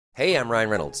Hey, I'm Ryan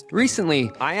Reynolds.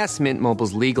 Recently, I asked Mint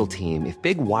Mobile's legal team if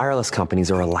big wireless companies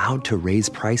are allowed to raise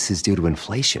prices due to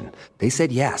inflation. They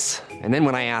said yes. And then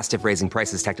when I asked if raising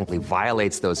prices technically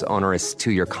violates those onerous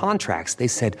 2-year contracts, they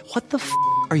said, "What the f***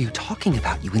 are you talking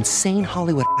about, you insane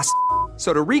Hollywood ass?"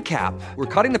 So to recap, we're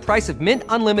cutting the price of Mint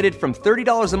Unlimited from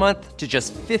 $30 a month to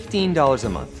just $15 a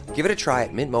month. Give it a try at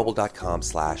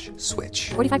mintmobile.com/switch.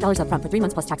 $45 up front for 3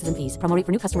 months plus taxes and fees. Promo rate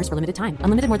for new customers for limited time.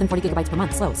 Unlimited more than 40 gigabytes per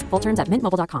month. Slows full terms at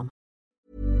mintmobile.com.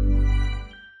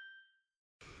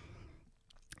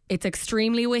 It's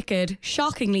extremely wicked,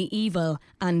 shockingly evil,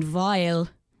 and vile.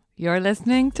 You're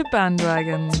listening to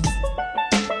Bandwagons.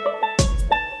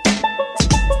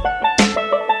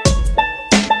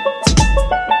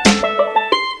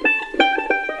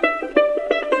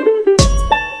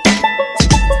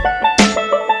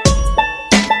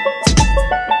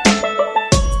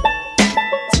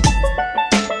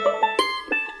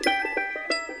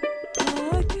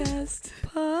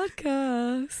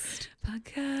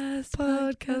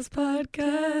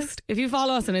 Podcast. If you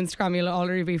follow us on Instagram, you'll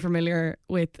already be familiar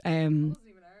with that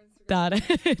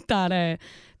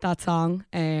song.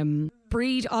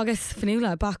 Breed August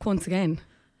Fanula back once again.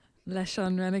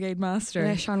 Leishon Renegade Master.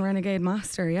 Leishon Renegade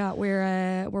Master. Yeah,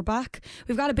 we're back.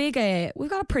 We've got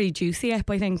a pretty juicy ep,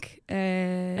 I think.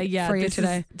 For you this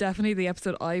today. Is definitely the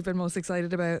episode I've been most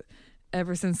excited about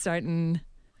ever since starting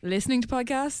listening to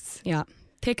podcasts. Yeah.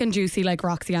 Thick and juicy like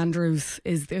Roxy Andrews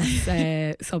is this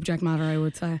subject matter, I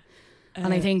would say.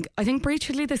 And I think Breach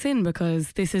should lead this in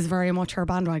because this is very much her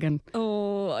bandwagon.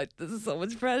 Oh, this is so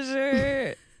much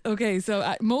pressure. Okay,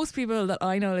 so most people that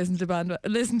I know listen to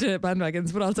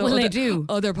bandwagons, but also they do.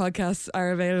 Other podcasts are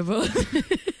available.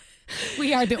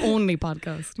 We are the only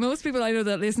podcast. Most people I know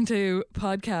that listen to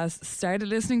podcasts started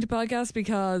listening to podcasts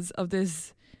because of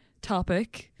this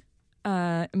topic.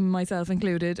 Myself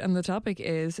included, and the topic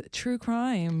is true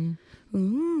crime.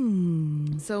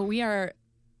 So we are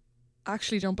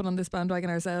actually jumping on this bandwagon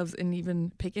ourselves and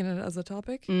even picking it as a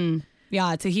topic.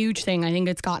 Yeah, it's a huge thing. I think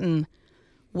it's gotten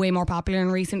way more popular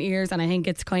in recent years, and I think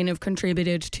it's kind of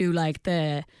contributed to like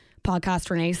the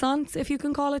podcast renaissance, if you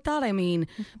can call it that. I mean,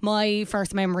 my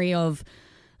first memory of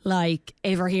like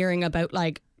ever hearing about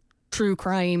like true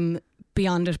crime,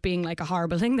 beyond it being like a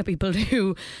horrible thing that people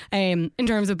do in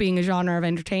terms of being a genre of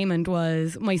entertainment,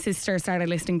 was my sister started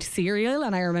listening to Serial,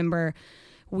 and I remember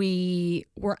we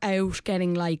were out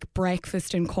getting like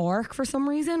breakfast in Cork for some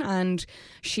reason, and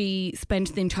she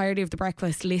spent the entirety of the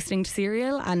breakfast listening to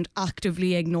Serial and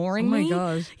actively ignoring me. Oh my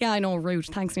God. Yeah, I know, rude.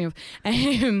 Thanks, Niamh.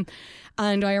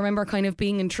 And I remember kind of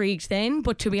being intrigued then,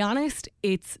 but to be honest,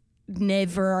 it's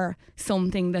never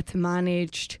something that's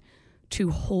managed to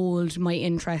hold my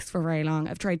interest for very long.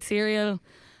 I've tried Serial.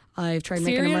 I've tried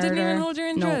Making a Murderer. Serial didn't even hold your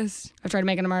interest? No. I've tried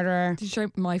Making a Murderer. Did you try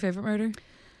My Favourite Murder?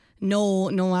 No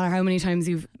matter how many times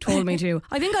you've told me to.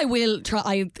 I think I will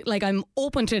try. I'm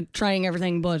open to trying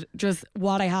everything, but just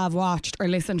what I have watched or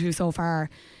listened to so far,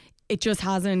 it just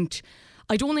hasn't.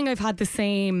 I don't think I've had the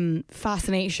same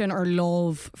fascination or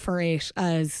love for it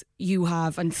as you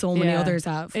have and so many others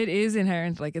have. It is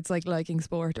inherent, like it's like liking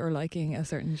sport or liking a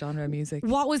certain genre of music.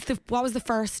 What was the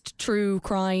first true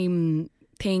crime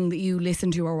thing that you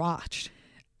listened to or watched?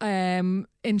 In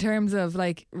terms of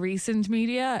like recent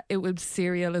media, it was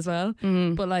Serial as well.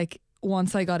 Mm-hmm. But like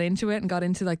once I got into it and got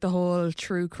into like the whole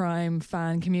true crime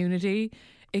fan community,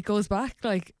 it goes back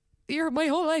like my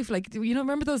whole life. Like, you know,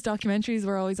 remember those documentaries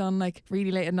were always on like really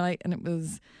late at night, and it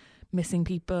was missing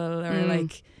people or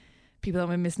like people that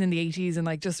went missing in the 80s, and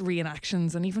like just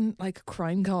reenactions, and even like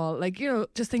Crime Call, like, you know,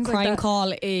 just things like that. Crime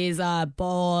Call is a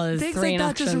buzz. Things like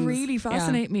that just really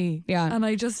fascinate me. Yeah. And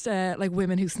I just like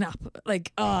Women Who Snap,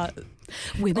 like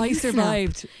Women I Who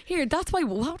survived. Snap. Here, that's why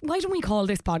don't we call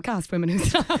this podcast Women Who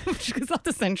Snap? Because that's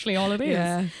essentially all it is.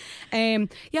 Yeah.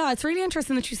 Yeah, it's really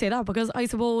interesting that you say that, because I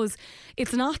suppose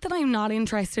it's not that I'm not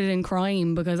interested in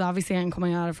crime, because obviously I'm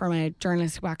coming at it from a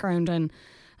journalistic background, and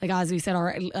like as we said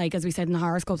in the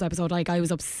horoscopes episode, like I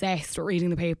was obsessed with reading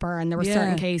the paper, and there were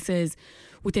certain cases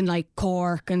within like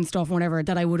Cork and stuff and whatever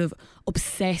that I would have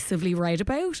obsessively read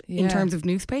about in terms of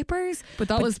newspapers. But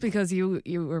that was because you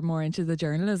were more into the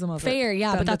journalism of it. Fair,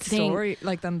 yeah, but that's the story,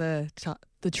 like than the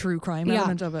true crime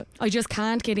element of it. I just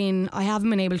can't get in. I haven't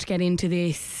been able to get into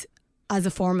this as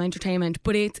a form of entertainment,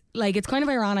 but it's kind of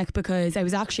ironic, because I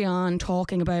was actually on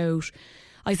talking about,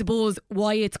 I suppose,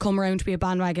 why it's come around to be a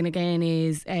bandwagon again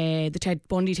is the Ted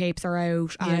Bundy tapes are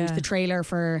out, and the trailer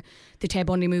for the Ted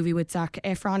Bundy movie with Zac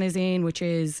Efron is in, which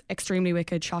is extremally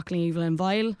wicked, shockingly evil and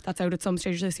vile. That's out at some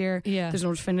stage this year. There's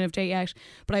no definitive date yet,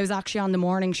 but I was actually on the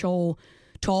morning show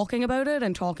talking about it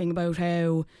and talking about how...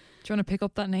 Do you want to pick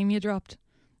up that name you dropped?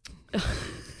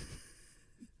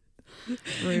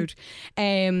 Rude.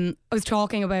 I was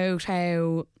talking about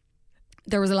how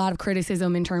there was a lot of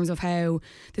criticism in terms of how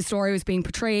the story was being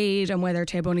portrayed and whether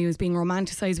Ted Bundy was being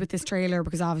romanticised with this trailer,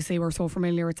 because obviously we're so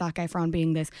familiar with Zac Efron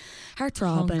being this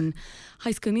heartthrob and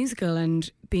High School Musical and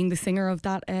being the singer of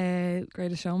that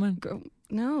Greatest Showman.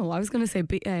 No, I was going to say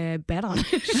bet on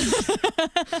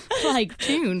it, like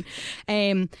tune.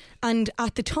 And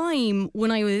at the time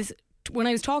when I was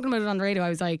talking about it on the radio, I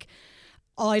was like,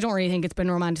 oh, I don't really think it's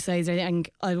been romanticised. I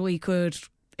think we could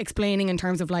explaining in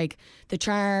terms of like the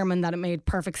charm and that it made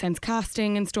perfect sense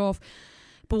casting and stuff.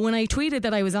 But when I tweeted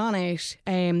that I was on it,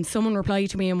 someone replied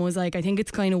to me and was like, I think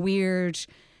it's kind of weird.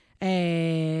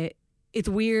 It's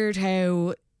weird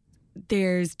how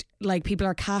there's like people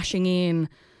are cashing in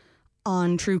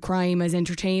on true crime as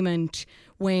entertainment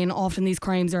when often these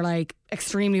crimes are like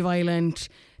extremely violent.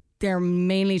 They're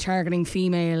mainly targeting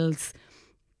females.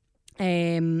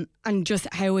 And just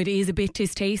how it is a bit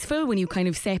distasteful when you kind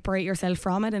of separate yourself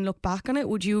from it and look back on it.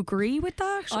 Would you agree with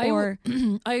that?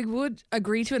 I would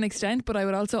agree to an extent, but I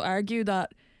would also argue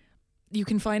that you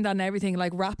can find that in everything.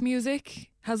 Like rap music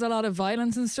has a lot of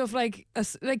violence and stuff.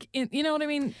 You know what I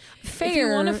mean? Fair. If you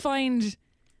want to find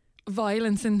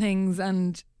violence in things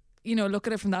and, you know, look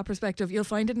at it from that perspective, you'll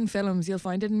find it in films, you'll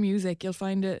find it in music, you'll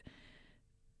find it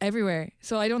everywhere.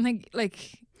 So I don't think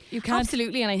like you can't.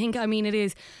 Absolutely, and I think, I mean, it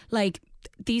is like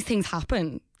these things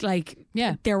happen. Like,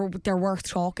 yeah, they're worth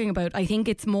talking about. I think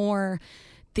it's more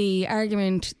the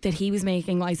argument that he was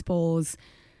making, I suppose,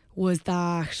 was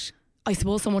that I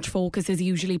suppose so much focus is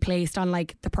usually placed on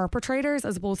like the perpetrators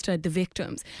as opposed to the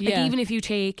victims. Like even if you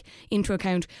take into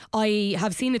account, I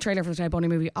have seen the trailer for the Ted Bundy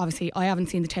movie. Obviously, I haven't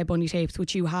seen the Ted Bundy tapes,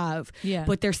 which you have. Yeah.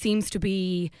 But there seems to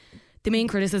be, the main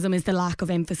criticism is the lack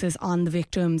of emphasis on the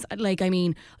victims. Like, I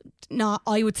mean,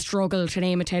 I would struggle to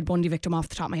name a Ted Bundy victim off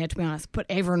the top of my head, to be honest, but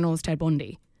everyone knows Ted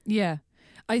Bundy. Yeah.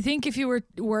 I think if you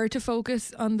were to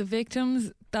focus on the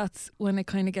victims, that's when it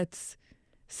kind of gets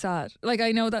sad. Like,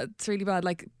 I know that's really bad.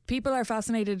 Like, people are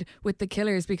fascinated with the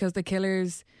killers because the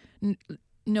killers,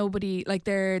 nobody, like,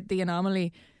 they're the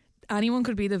anomaly. Anyone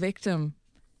could be the victim.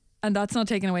 And that's not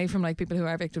taken away from, like, people who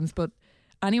are victims, but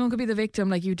anyone could be the victim.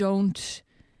 Like, you don't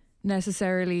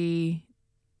necessarily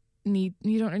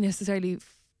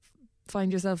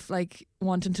find yourself like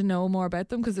wanting to know more about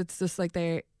them because it's just like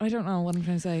I don't know what I'm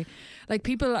trying to say. Like,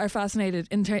 people are fascinated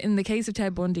in the case of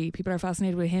Ted Bundy, people are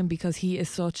fascinated with him because he is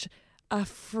such a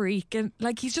freak, and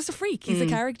like he's just a freak. He's a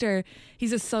character.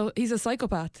 He's a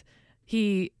psychopath.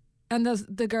 And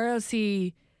the girls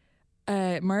he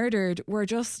murdered were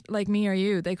just like me or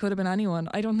you. They could have been anyone.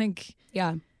 I don't think.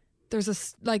 Yeah.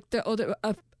 There's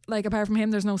like apart from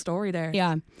him, there's no story there.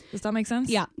 Yeah. Does that make sense?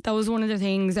 Yeah, that was one of the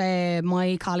things.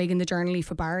 My colleague in the Journal,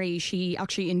 Aoife Barry, she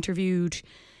actually interviewed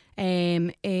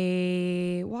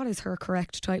what is her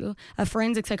correct title? A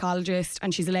forensic psychologist,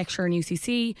 and she's a lecturer in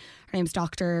UCC. Her name's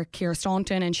Dr. Ciara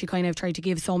Staunton, and she kind of tried to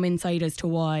give some insight as to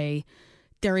why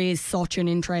there is such an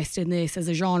interest in this as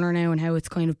a genre now and how it's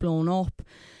kind of blown up.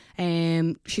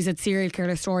 She said serial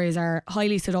killer stories are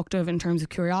highly seductive in terms of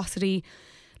curiosity,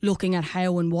 looking at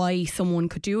how and why someone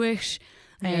could do it.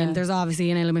 There's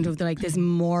obviously an element of this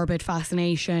morbid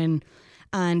fascination,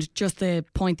 and just the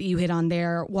point that you hit on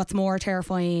there, what's more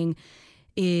terrifying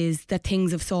is that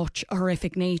things of such a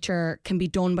horrific nature can be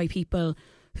done by people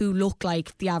who look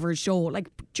like the average Joe,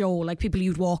 like people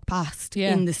you'd walk past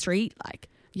in the street.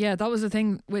 Yeah, that was the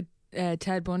thing with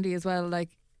Ted Bundy as well. Like,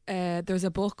 there's a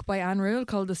book by Anne Rule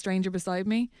called The Stranger Beside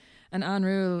Me, and Anne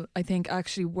Rule, I think,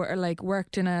 actually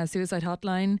worked in a suicide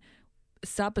hotline,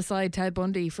 sat beside Ted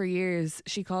Bundy for years.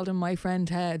 She called him my friend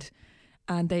Ted,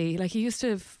 and he used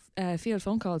to field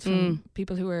phone calls from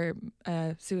people who were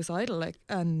suicidal.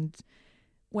 And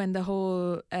when the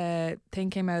whole thing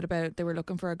came out about they were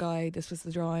looking for a guy, this was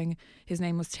the drawing, his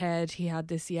name was Ted, he had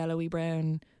this yellowy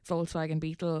brown Volkswagen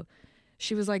Beetle.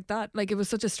 She was like that, like it was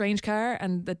such a strange car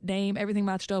and the name, everything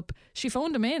matched up. She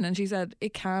phoned him in and she said,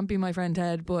 it can't be my friend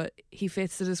Ted, but he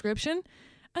fits the description.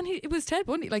 And it was Ted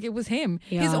Bundy, like it was him.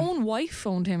 Yeah. His own wife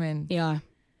phoned him in. Yeah.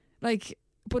 Like,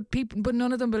 but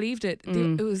none of them believed it.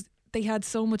 They had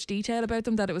so much detail about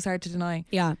them that it was hard to deny.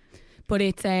 Yeah. But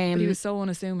it's but he was so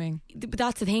unassuming. But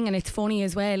that's the thing, and it's funny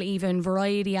as well. Even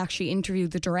Variety actually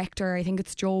interviewed the director. I think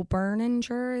it's Joe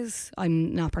Berninger.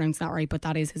 I'm not pronouncing that right, but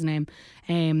that is his name.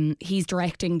 He's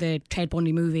directing the Ted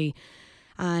Bundy movie,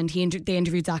 and they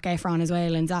interviewed Zac Efron as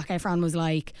well. And Zac Efron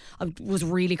was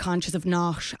really conscious of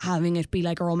not having it be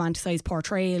like a romanticised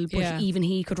portrayal, but even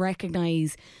he could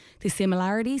recognise the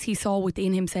similarities he saw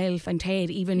within himself and Ted,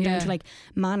 even down to like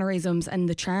mannerisms and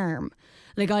the charm.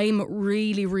 Like, I'm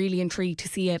really, really intrigued to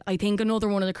see it. I think another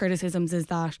one of the criticisms is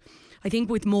that I think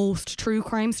with most true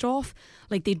crime stuff,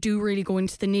 like they do really go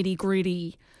into the nitty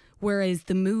gritty, whereas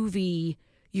the movie,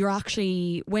 you're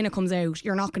actually, when it comes out,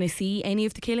 you're not going to see any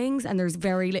of the killings, and there's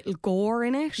very little gore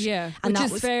in it. Yeah, and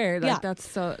which is fair. Like, yeah. that's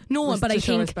so. No, but to I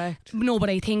show think respect. no, but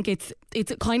I think it's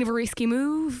kind of a risky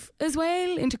move as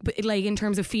well, in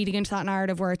terms of feeding into that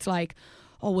narrative where it's like,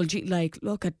 oh well, gee, like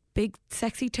look at big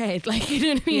sexy Ted, like you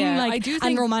know what I mean, Yeah, like, I do and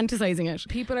think romanticizing it.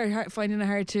 People are finding it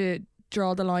hard to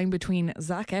draw the line between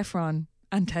Zac Efron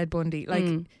and Ted Bundy.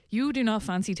 Like, you do not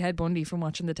fancy Ted Bundy from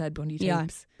watching the Ted Bundy tapes. Yeah.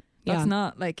 That's Yeah.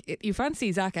 not like you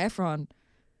fancy Zac Efron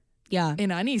Yeah,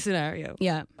 in any scenario.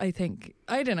 yeah. I think.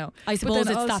 I don't know. I But suppose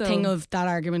then it's that also- thing of that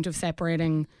argument of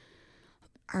separating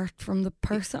art from the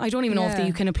person. I don't even know if Yeah.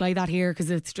 you can apply that here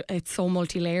because it's so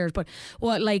multi-layered. But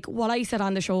what I said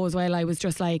on the show as well, I was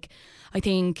just like, I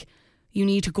think you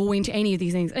need to go into any of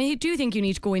these things. And I do think you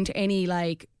need to go into any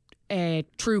like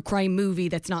true crime movie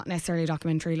that's not necessarily a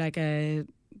documentary, like a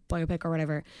biopic or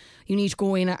whatever. You need to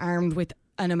go in armed with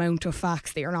an amount of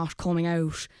facts that you're not coming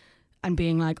out and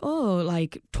being like, oh,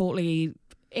 like totally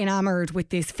enamored with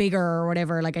this figure or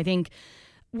whatever. Like I think,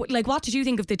 like, what did you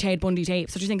think of the Ted Bundy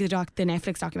tapes? What did you think of the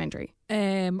Netflix documentary?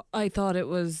 I thought it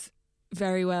was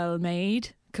very well made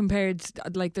compared to,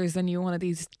 like, there's a new one of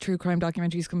these true crime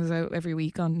documentaries comes out every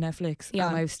week on Netflix, Yeah.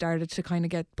 and I've started to kind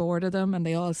of get bored of them, and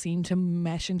they all seem to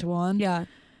mesh into one. Yeah.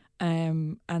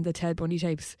 And the Ted Bundy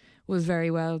tapes was very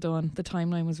well done. The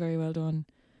timeline was very well done.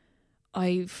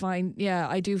 I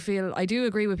do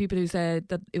agree with people who said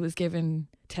that it was giving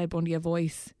Ted Bundy a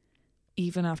voice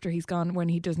even after he's gone when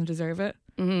he doesn't deserve it,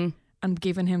 and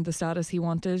giving him the status he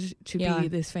wanted to Yeah. be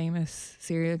this famous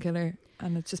serial killer,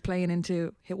 and it's just playing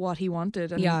into what he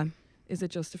wanted. And Yeah. is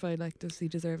it justified? Like, does he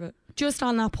deserve it? Just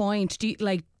on that point,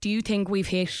 do you think we've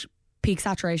hit peak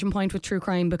saturation point with true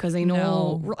crime? Because I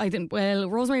know, No. I think, well,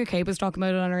 Rosemary Cape was talking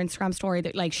about it on her Instagram story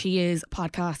that like she is a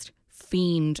podcast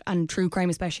fiend and true crime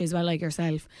especially as well, like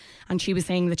yourself, and she was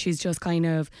saying that she's just kind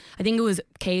of, I think it was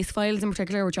Case Files in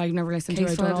particular, which I've never listened to.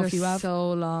 I don't know if you have.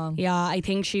 So long. Yeah, I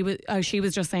think she was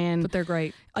just saying, But they're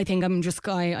great. I think I'm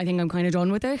kind of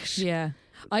done with it. Yeah.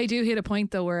 I do hit a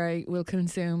point though where I will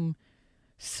consume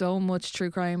so much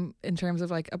true crime in terms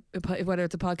of like whether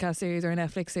it's a podcast series or a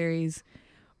Netflix series,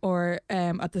 or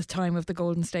at the time of the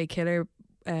Golden State Killer,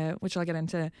 which I'll get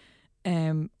into.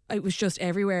 It was just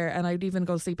everywhere, and I'd even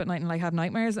go to sleep at night and like have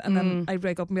nightmares, and then I'd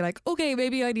wake up and be like, okay,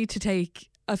 maybe I need to take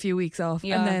a few weeks off.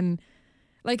 Yeah. And then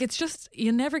like, it's just,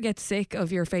 you never get sick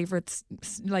of your favourite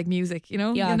like music, you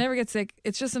know? Yeah. You'll never get sick.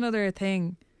 It's just another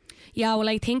thing. Yeah, well,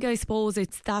 I suppose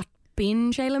it's that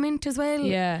binge element as well.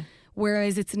 Yeah.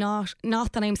 Whereas it's not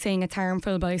that I'm saying it's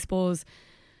harmful, but I suppose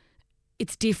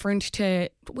it's different to,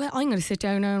 well, I'm going to sit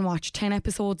down now and watch 10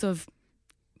 episodes of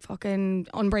fucking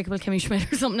Unbreakable Kimmy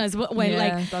Schmidt or something as well. Yeah,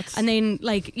 Like, that's- and then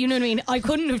like, you know what I mean? I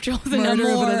couldn't have chosen a Murder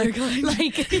of more another kind.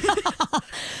 like,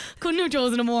 couldn't have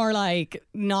chosen a more like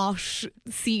not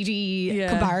seedy Yeah.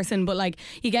 comparison, but like,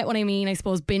 you get what I mean. I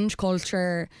suppose binge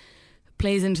culture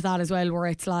plays into that as well, where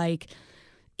it's like,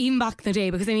 even back in the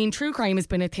day, because I mean, true crime has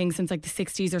been a thing since like the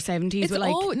 60s or 70s. It's but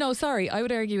like, no, sorry. I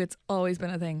would argue it's always been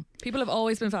a thing. People have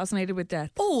always been fascinated with death.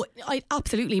 oh,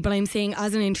 absolutely. But I'm saying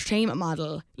as an entertainment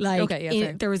model, like Okay, yeah,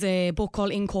 fair. there was a book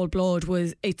called In Cold Blood.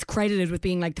 It's credited with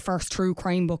being like the first true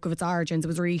crime book of its origins. It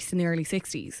was released in the early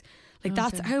 60s. Like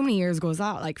that's how many years ago is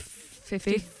that? Like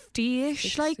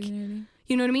 50-ish, like. Nearly.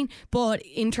 You know what I mean? But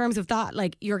in terms of that,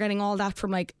 like you're getting all that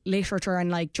from like literature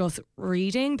and like just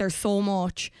reading. There's so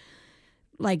much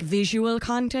like visual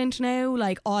content now.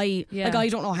 Like I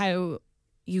don't know how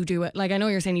you do it. Like I know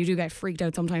you're saying you do get freaked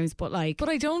out sometimes, but like, But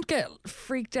I don't get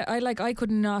freaked out. I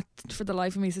could not for the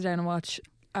life of me sit down and watch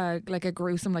like a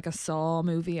gruesome, like a Saw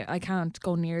movie. I can't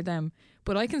go near them.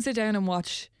 But I can sit down and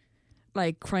watch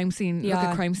like crime scene, look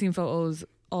Yeah. at crime scene photos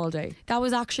all day. that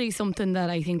was actually something that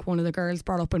I think one of the girls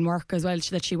brought up in work as well,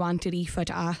 that she wanted Aoife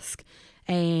to ask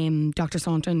Dr.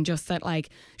 Staunton, just that like,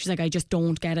 she's like, I just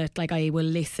don't get it. Like I will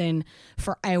listen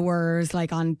for hours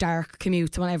like on dark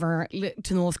commutes, whatever,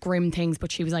 to the most grim things,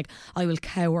 but she was like, I will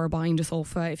cower behind a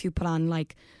sofa if you put on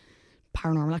like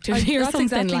Paranormal Activity or That's something.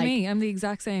 exactly like, me. I'm the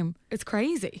exact same. it's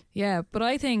crazy. Yeah, but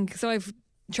I think so. I've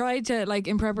tried to, like,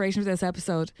 in preparation for this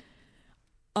episode,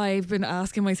 I've been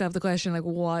asking myself the question, like,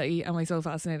 why am I so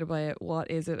fascinated by it? What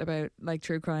is it about like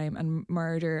true crime and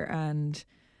murder and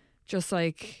just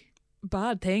like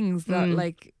bad things that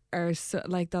like are so,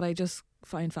 like that I just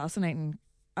find fascinating?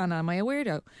 And am I a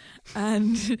weirdo?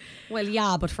 And Well,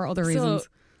 yeah, but for other reasons. so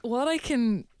what I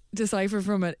can decipher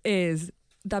from it is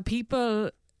that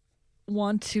people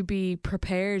want to be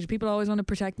prepared. People always want to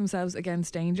protect themselves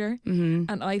against danger.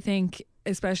 And I think,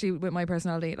 especially with my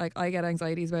personality, like I get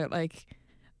anxieties about like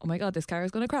oh my God, this car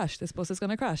is going to crash, this bus is going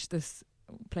to crash, this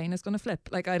plane is going to flip.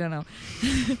 Like, I don't know.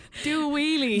 Do a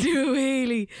wheelie. Do a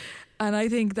wheelie. And I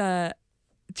think that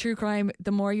true crime,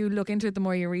 the more you look into it, the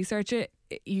more you research it,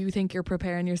 you think you're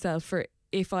preparing yourself for,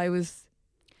 if I was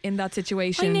in that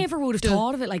situation, I never would have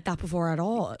thought of it like that before at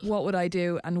all. what would I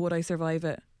do and would I survive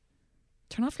it?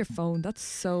 Turn off your phone. That's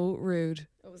so rude.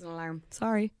 That was an alarm.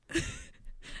 Sorry.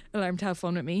 Alarm to have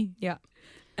fun with me. Yeah.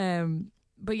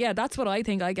 But yeah, that's what I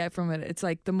think I get from it. It's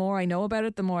like the more I know about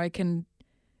it, the more I can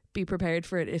be prepared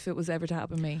for it if it was ever to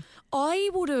happen to me. I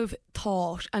would have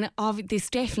thought, and this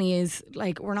definitely is,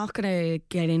 like, we're not going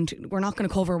to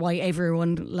cover why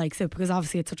everyone likes it, because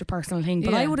obviously it's such a personal thing,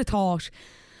 but Yeah. I would have thought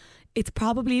it's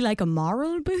probably like a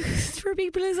moral boost for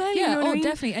people as well. Yeah, you know what I mean?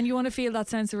 definitely. And you want to feel that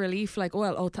sense of relief, like,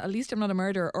 at least I'm not a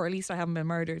murderer, or at least I haven't been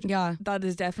murdered. Yeah. That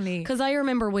is definitely... Because I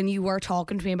remember when you were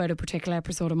talking to me about a particular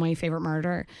episode of My Favourite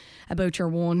Murder, about your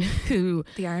one who...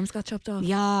 The arms got chopped off.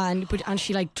 Yeah, and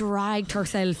she like dragged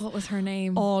herself What was her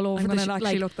name? all over I'm going the to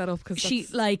actually look that up, because she,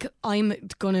 like, I'm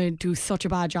gonna do such a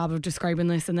bad job of describing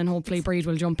this, and then hopefully Breed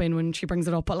will jump in when she brings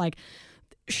it up, but like,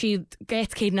 she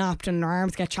gets kidnapped and her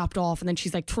arms get chopped off, and then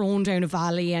she's like thrown down a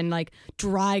valley and like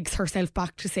drags herself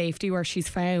back to safety where she's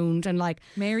found, and like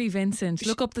Mary Vincent.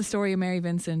 Look up the story of Mary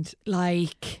Vincent.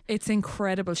 like It's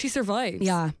incredible. She survives.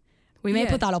 yeah, we may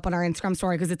Yeah. put that up on our Instagram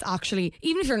story, because it's actually,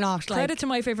 even if you're not like, Credit to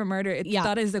My Favourite Murder. Yeah.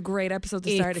 That is a great episode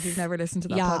to start if you've never listened to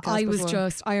that yeah,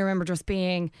 podcast I remember just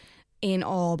being in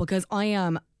awe, because I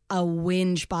am a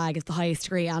whinge bag at the highest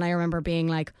degree, and I remember being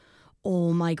like,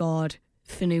 oh my God,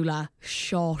 Fionnuala,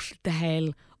 shut the hell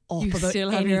up You about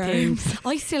still have your anything. arms.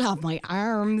 I still have my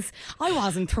arms. I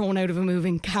wasn't thrown out of a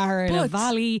moving car in a But-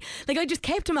 valley. Like, I just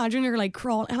kept imagining her like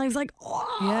crawling, and I was like,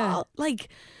 oh, Yeah. like,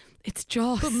 it's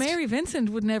just. But Mary Vincent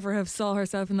would never have saw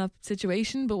herself in that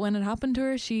situation, but when it happened to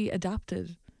her, she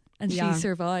adapted and Yeah. she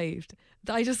survived.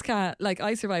 I just can't, like,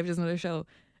 I Survived is another show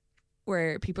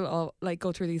where people all like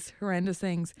go through these horrendous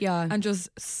things Yeah. and just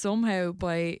somehow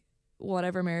by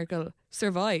whatever miracle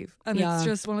survive. And Yeah. it's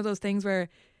just one of those things where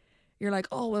you're like,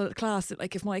 oh well, class,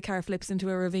 like if my car flips into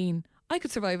a ravine, I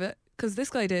could survive it because this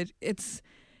guy did.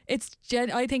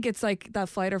 I think it's like that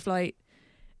fight or flight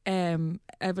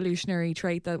evolutionary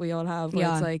trait that we all have, where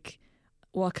Yeah. it's like,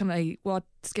 what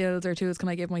skills or tools can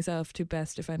I give myself to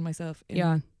best defend myself in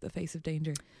Yeah. the face of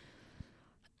danger?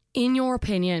 In your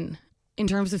opinion, in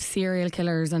terms of serial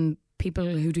killers and people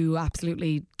who do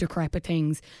absolutely decrepit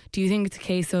things, do you think it's a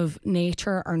case of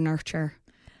nature or nurture?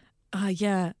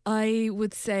 Yeah, I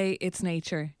would say it's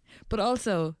nature. But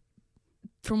also,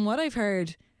 from what I've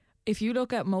heard, if you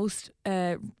look at most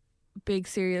big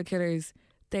serial killers,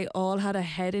 they all had a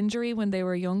head injury when they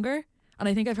were younger. And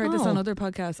I think I've heard this on Oh. other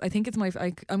podcasts. I think it's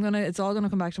it's all gonna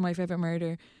come back to My Favorite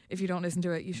Murder. If you don't listen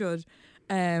to it, you should.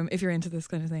 If you're into this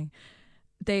kind of thing.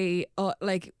 They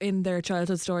like in their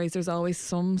childhood stories, there's always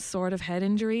some sort of head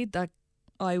injury that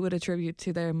I would attribute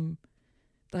to them.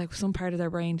 Like some part of their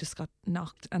brain just got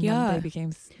knocked, and Yeah. then they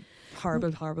became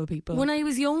horrible people. When I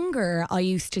was younger, I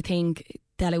used to think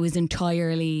that it was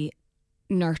entirely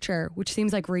nurture, which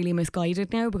seems like really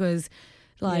misguided now, because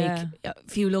like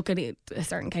if you look at it,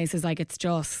 certain cases, like it's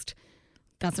just,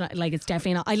 that's not, like, it's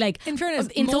definitely not. I like, in fairness,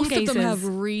 in some most of them have cases-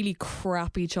 really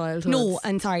crappy childhoods. no,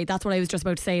 and sorry, that's what I was just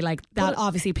about to say. Like that But-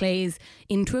 obviously plays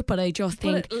into it, but I just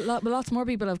think, but lots more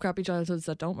people have crappy childhoods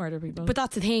that don't murder people. but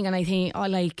that's the thing, and I think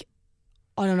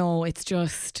I don't know. It's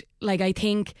just like, I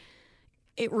think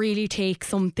it really takes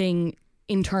something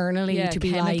internally Yeah, to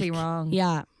be chemically like wrong.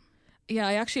 Yeah, yeah,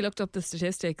 I actually looked up the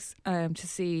statistics to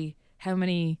see how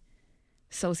many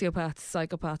sociopaths,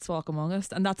 psychopaths walk among us,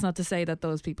 and that's not to say that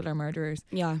those people are murderers,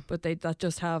 yeah. but that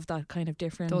just have that kind of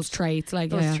different Those traits, like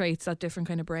those yeah. traits, that different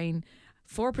kind of brain.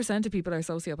 4% of people are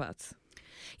sociopaths.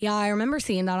 Yeah, I remember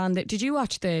seeing that on the. Did you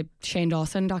watch the Shane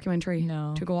Dawson documentary?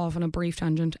 No. To go off on a brief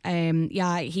tangent.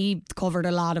 Yeah, he covered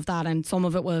a lot of that, and some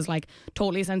of it was like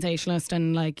totally sensationalist,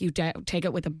 and like you take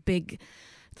it with a big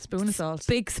Spoon of salt.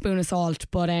 big spoon of salt.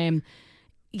 But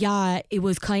yeah, it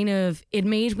was kind of. It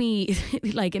made me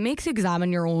like, it makes you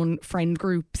examine your own friend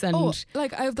groups, and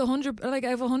like I have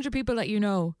 100 people that you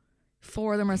know.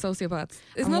 4 of them are sociopaths.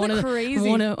 Isn't and that crazy?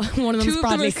 One of them 2 is of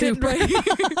Bradley them are Cooper.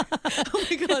 Oh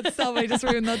my god, stop, I just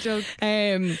ruined that joke.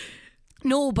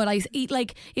 No, but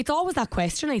like, it's always that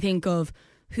question, I think, of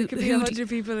who Could be 100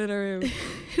 people in a room.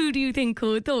 who do you think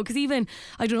could, though? Because even,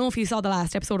 I don't know if you saw the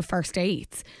last episode of First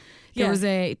Dates. There Yeah. was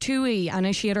a Tui,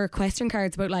 and she had her question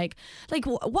cards about like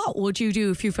what would you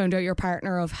do if you found out your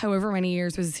partner of however many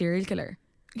years was a serial killer?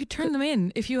 You turn them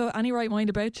in if you have any right mind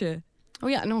about you. Oh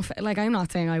yeah, no, like, I'm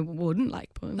not saying I wouldn't, like,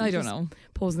 but I'm I don't just know.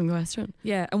 posing the question.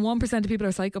 Yeah, and 1% of people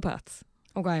are psychopaths,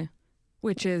 Okay.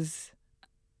 which is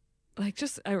like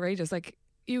just outrageous. Like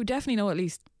you definitely know at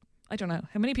least, I don't know,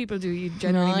 how many people do you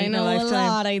generally meet I in know a lifetime? a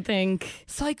lot, I think.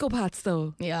 Psychopaths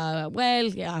though. Yeah, well,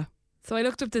 yeah. So I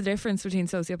looked up the difference between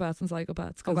sociopaths and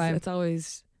psychopaths because Okay. it's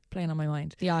always playing on my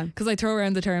mind. Yeah. Because I throw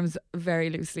around the terms very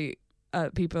loosely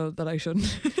at people that I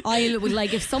shouldn't. I would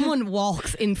like if someone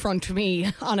walks in front of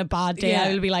me on a bad day, Yeah.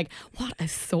 I will be like, "What a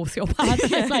sociopath!"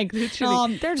 Yeah, It's like,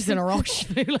 literally. they're just in a rush.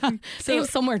 They have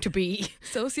somewhere to be.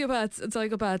 Sociopaths and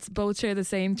psychopaths both share the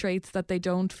same traits that they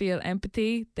don't feel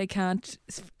empathy. They can't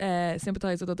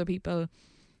sympathize with other people.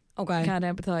 Okay. Can't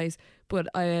empathize. But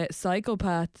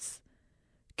psychopaths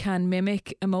can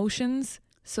mimic emotions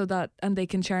so that, and they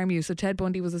can charm you. So Ted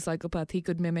Bundy was a psychopath. He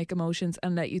could mimic emotions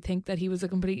and let you think that he was a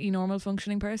completely normal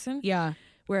functioning person. Yeah.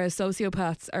 Whereas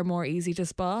sociopaths are more easy to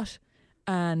spot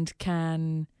and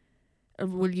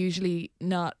will usually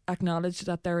not acknowledge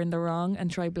that they're in the wrong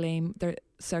and try blame their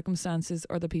circumstances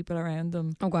or the people around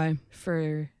them Okay.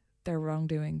 for their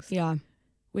wrongdoings. Yeah.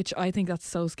 Which I think that's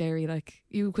so scary. Like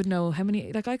you could know how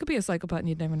many, like I could be a psychopath and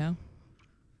you'd never know.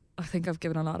 I think I've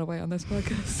given a lot away on this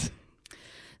podcast.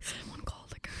 Someone call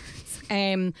the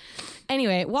guards.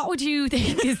 Anyway, what would you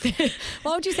think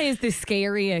what would you say is the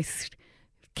scariest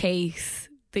case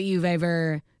that you've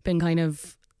ever been kind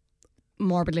of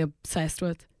morbidly obsessed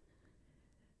with?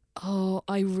 Oh,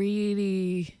 I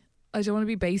don't want to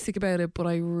be basic about it, but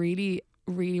I really,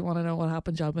 really want to know what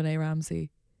happened to JonBenet Ramsey.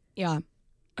 Yeah.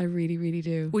 I really, really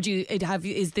do. Would you have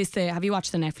you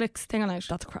watched the Netflix thing on it?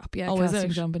 That's crap. Yeah, Oh, is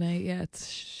casting it? JonBenet. Yeah,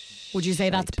 it's. Would you say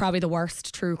that's shite. probably the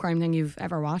worst true crime thing you've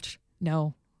ever watched?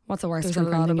 No? What's the worst There's true a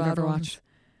crime lot thing of you've bad ever ones. watched?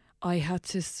 I had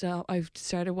to stop. I've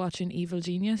started watching Evil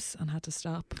Genius and had to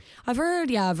stop. I've heard,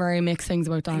 very mixed things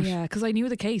about that. Yeah, because I knew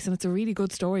the case and it's a really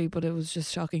good story, but it was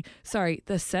just shocking. Sorry,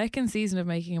 the second season of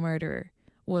Making a Murderer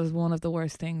was one of the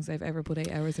worst things I've ever put 8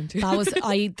 hours into.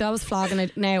 That was flogging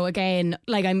it. Now again,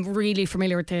 like I'm really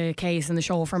familiar with the case and the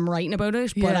show from writing about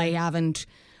it, but Yeah. I haven't.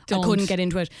 Don't. I couldn't get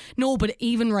into it. No, but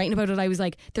even writing about it, I was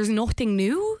like, "There's nothing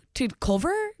new to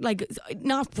cover." Like,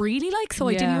 not really. Like, so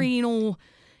I didn't Yeah. really know.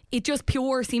 It just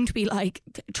pure seemed to be like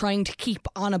trying to keep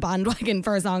on a bandwagon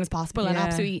for as long as possible and Yeah.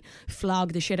 absolutely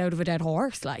flog the shit out of a dead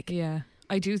horse. Like, Yeah,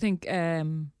 I do think there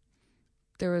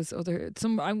was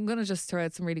I'm gonna just throw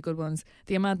out some really good ones.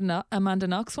 The Amanda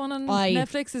Knox one on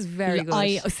Netflix is very good.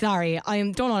 I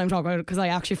don't know what I'm talking about because I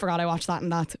actually forgot I watched that,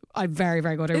 and that's very,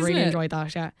 very good. I Isn't really it? enjoyed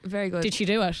that. Yeah. Very good. Did she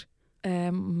do it? I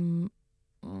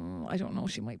don't know.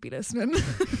 She might be listening.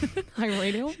 I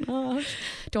really don't know.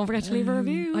 Don't forget to leave a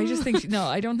review. I just think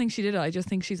I don't think she did it. I just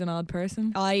think she's an odd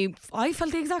person. I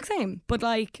felt the exact same, but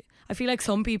like I feel like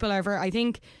some people are. I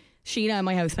think Sheena,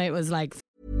 my housemate, was like,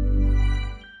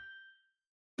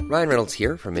 Ryan Reynolds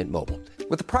here from Mint Mobile.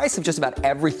 With the price of just about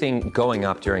everything going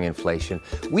up during inflation,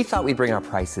 we thought we'd bring our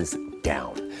prices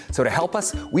down. So to help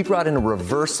us, we brought in a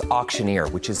reverse auctioneer,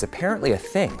 which is apparently a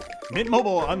thing. Mint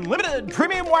Mobile Unlimited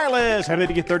Premium Wireless. How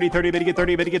to get 30, 30, bit to get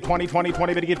 30, bit to get 20, 20,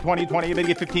 20, bit to get 20, 20, bit to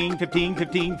get 15, 15,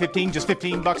 15, 15, just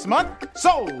 $15 a month?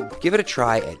 Sold! Give it a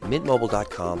try at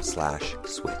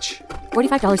mintmobile.com/switch.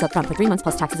 $45 up front for 3 months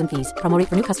plus taxes and fees. Promo rate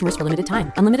for new customers for limited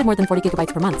time. Unlimited more than 40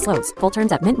 gigabytes per month. Slows full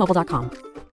terms at mintmobile.com.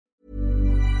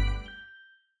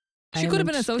 She could have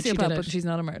been a But she sociopath, did but it. she's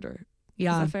not a murderer.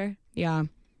 yeah, Is that fair? yeah,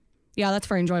 that's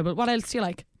very enjoyable. What else do you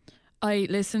like? I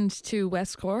listened to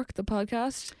West Cork, the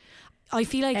podcast. I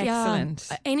feel like Excellent.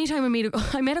 anytime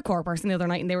I met a Cork person the other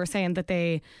night, and they were saying that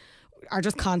they are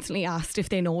just constantly asked if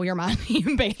they know your man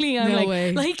Ian Bailey. I'm No like,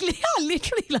 way.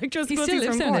 literally, like just He because still he's lives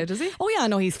from down there, Cork. does he? Oh yeah,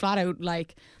 no, he's flat out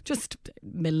like just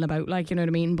milling about, like, you know what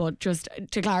I mean. But just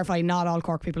to clarify, not all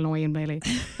Cork people know Ian Bailey.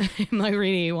 I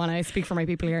really want to speak for my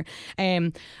people here.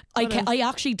 I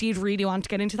actually did really want to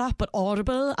get into that, but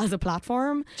Audible as a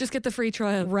platform Just get the free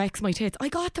trial. wrecks my tits. I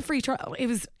got the free trial. It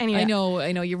was anyway. I know.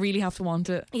 You really have to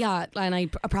want it. Yeah, and I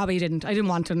probably didn't. I didn't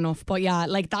want it enough. But yeah,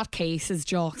 like that case is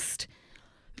just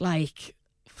like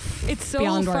It's so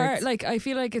Beyond far. words. Like I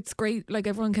feel like it's great. Like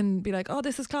everyone can be like, "Oh,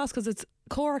 this is class" because it's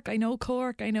Cork. I know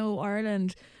Cork. I know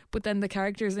Ireland. But then the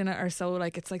characters in it are so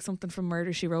like it's like something from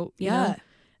Murder She Wrote. you Yeah. know?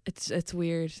 It's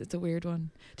weird. It's a weird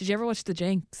one. Did you ever watch The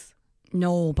Jinx?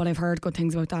 no, but I've heard good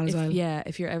things about that as well. Yeah,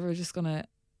 if you're ever just gonna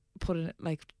put it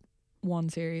like one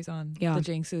series on, Yeah. The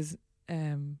Jinx is.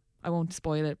 I won't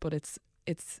spoil it, but it's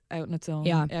out in its own.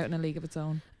 Yeah. Out in a league of its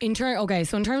own. Okay,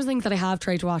 so in terms of things that I have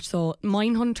tried to watch, so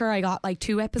Mindhunter, I got like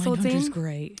 2 episodes Mindhunter's in.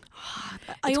 great.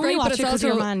 I It's only great, but watched it's it because also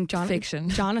your man fiction.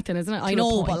 Jonathan, isn't it? I To a know,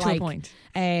 point, but to a like, point.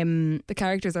 The The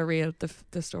characters are real.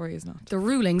 The story is not. the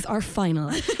rulings are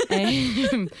final.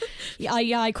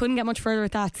 I couldn't get much further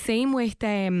with that. Same with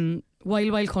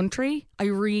Wild Wild Country. I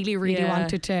really Yeah.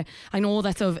 wanted to. I know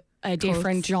that's of a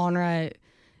different Cults. genre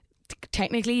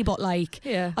technically, but like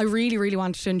Yeah. I really, really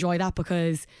wanted to enjoy that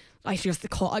because I just the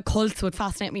cults would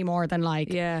fascinate me more than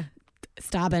like Yeah.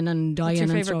 stabbing and dying What's your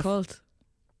and favourite stuff. cult?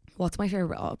 What's my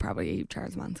favourite? Oh, probably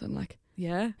Charles Manson. Like,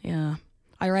 Yeah. yeah.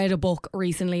 I read a book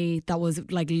recently that was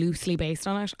like loosely based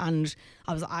on it, and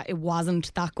it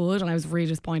wasn't that good, and I was really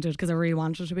disappointed because I really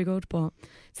wanted it to be good. But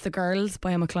it's The Girls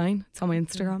by Emma Klein. It's on my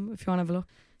Instagram if you want to have a look.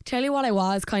 Tell you what, I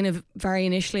was kind of very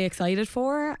initially excited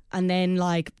for, and then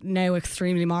like now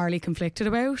extremely morally conflicted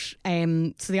about. So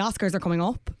the Oscars are coming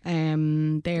up.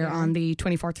 They're on the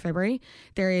 24th of February.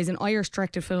 There is an Irish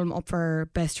directed film up for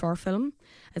Best Short Film.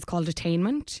 It's called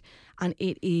Attainment, and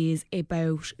it is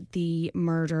about the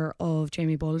murder of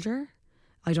Jamie Bulger.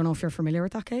 I don't know if you're familiar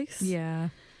with that case. Yeah.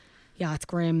 Yeah, it's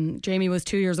grim. Jamie was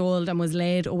 2 years old and was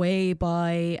led away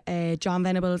by John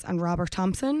Venables and Robert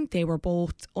Thompson. They were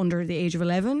both under the age of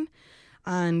 11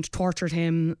 and tortured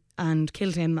him and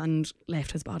killed him and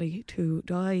left his body to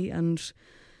die. And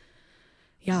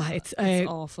yeah, it's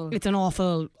awful. It's an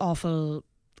awful, awful,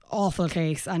 awful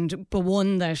case, but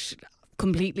one that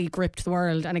completely gripped the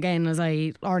world. And again, as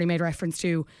I already made reference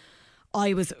to,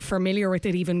 I was familiar with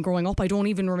it even growing up. I don't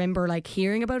even remember like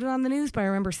hearing about it on the news, but I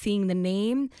remember seeing the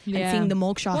name and seeing the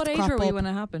mugshots What age crop were we up. when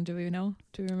it happened? Do we know?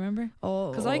 Do we remember?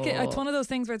 Oh, Because it's one of those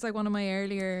things where it's like one of my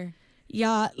earlier.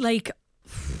 yeah, like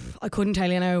I couldn't tell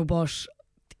you now, but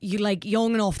you like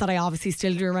young enough that I obviously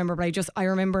still do remember. But I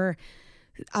remember,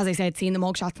 as I said, seeing the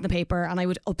mugshots in the paper, and I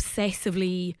would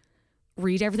obsessively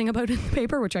read everything about it in the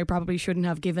paper, which I probably shouldn't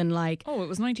have given like. Oh, it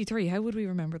was 93. How would we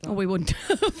remember that? Oh, we wouldn't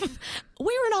have.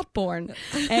 We were not born.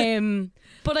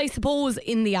 But I suppose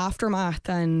in the aftermath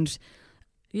and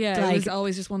yeah, like- it was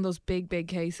always just one of those big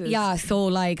cases. yeah, so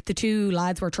like the two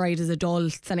lads were tried as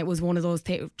adults, and it was one of those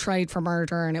tried for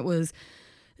murder, and it was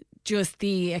just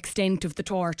the extent of the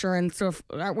torture and stuff.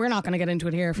 We're not going to get into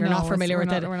it here if you're No, not familiar we're with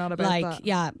not- it. we're not about like, that.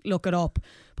 yeah, look it up.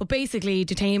 But basically,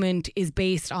 Detainment is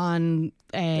based on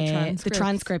the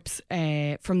transcripts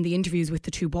from the interviews with the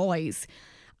two boys.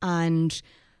 And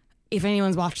if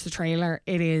anyone's watched the trailer,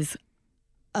 it is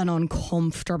an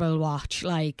uncomfortable watch.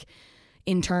 Like,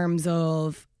 in terms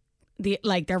of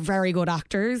they're very good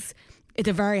actors. It's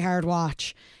a very hard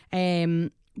watch.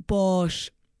 But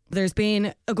there's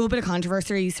been a good bit of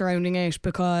controversy surrounding it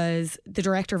because the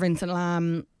director, Vincent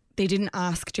Lam, they didn't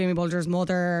ask Jamie Bulger's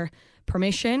mother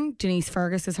permission. Denise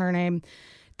Fergus is her name.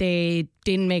 They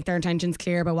didn't make their intentions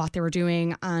clear about what they were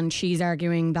doing, and she's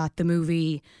arguing that the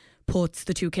movie puts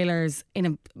the two killers in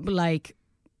a like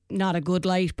not a good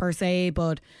light per se,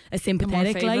 but a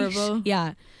sympathetic light. favourable.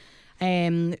 Yeah.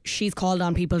 She's called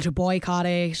on people to boycott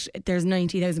it. There's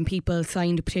 90,000 people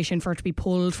signed a petition for it to be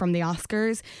pulled from the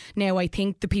Oscars. Now, I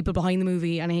think the people behind the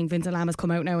movie, and I think Vincent Lam has come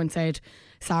out now and said,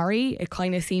 sorry. It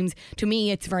kind of seems, to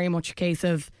me, it's very much a case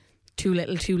of too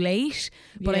little, too late.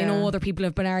 But I know Yeah. other people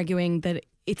have been arguing that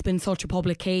it's been such a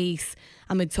public case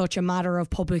and it's such a matter of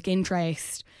public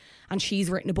interest. And she's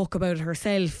written a book about it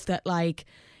herself that, like,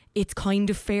 it's kind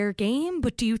of fair game.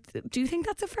 But do you think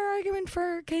that's a fair argument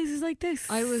for cases like this?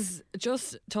 I was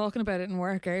just talking about it in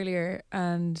work earlier,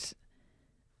 and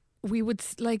we would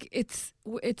like it's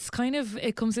kind of,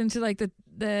 it comes into like the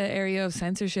area of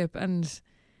censorship and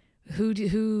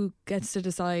who gets to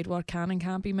decide what can and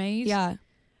can't be made. Yeah.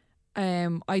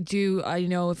 I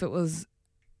know if it was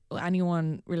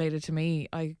anyone related to me,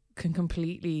 I can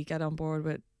completely get on board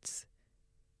with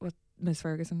what Miss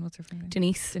Ferguson, what's her name?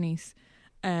 Denise.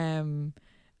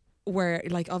 Where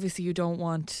like obviously you don't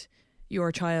want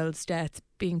your child's death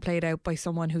being played out by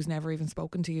someone who's never even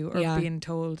spoken to you or Yeah. being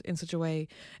told in such a way.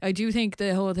 I do think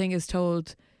the whole thing is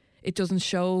told. It doesn't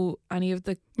show any of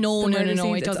the No, the no, murder no,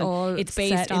 scenes. it doesn't. All It's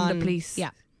based set on in the police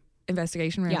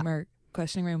investigation room Yeah. or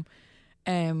questioning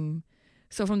room.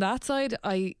 So from that side,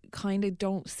 I kind of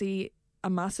don't see a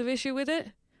massive issue with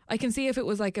it. I can see if it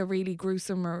was like a really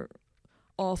gruesome or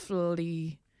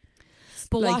awfully.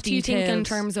 But like, what do you think in detailed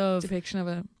terms of depiction of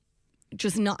it?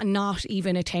 just not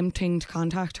even attempting to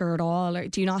contact her at all? Or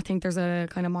do you not think there's a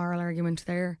kind of moral argument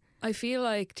there? Do you feel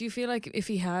like if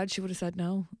he had, she would have said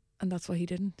no, and that's why he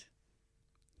didn't?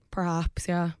 Perhaps,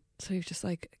 yeah. So you're just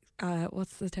like,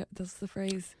 that's the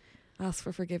phrase. Ask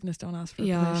for forgiveness, don't ask for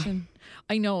Yeah. permission.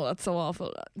 I know that's so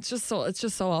awful. It's just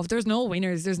so awful. There's no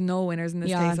winners. There's no winners in this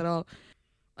Yeah. case at all.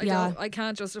 Yeah. I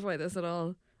can't justify this at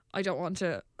all. I don't want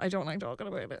to. I don't like talking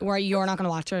about it. Where you're not going to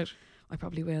watch it. I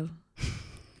probably will.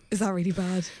 Is that really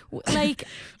bad? Like,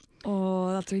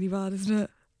 Oh, that's really bad, isn't it?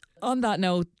 On that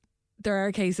note, there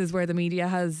are cases where the media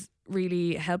has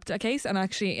really helped a case, and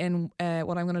actually in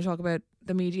what I'm going to talk about,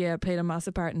 the media played a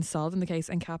massive part in solving the case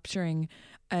and capturing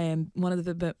one of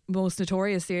the most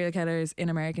notorious serial killers in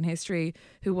American history,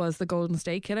 who was the Golden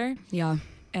State Killer. yeah.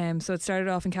 So it started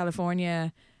off in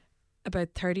California about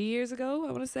 30 years ago,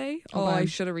 I want to say. Oh, Okay. I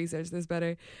should have researched this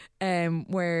better.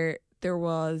 Where there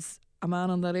was a man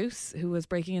on the loose who was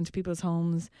breaking into people's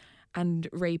homes and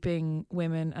raping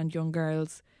women and young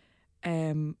girls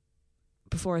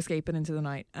before escaping into the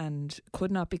night, and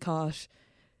could not be caught.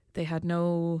 They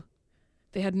couldn't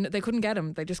get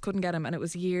him. They just couldn't get him, and it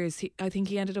was years. I think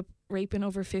he ended up raping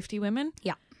over 50 women.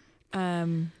 Yeah.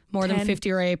 More than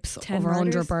 50 rapes, 10 over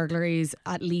 100 murders. burglaries,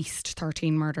 at least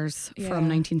 13 murders Yeah. from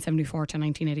 1974 to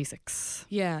 1986.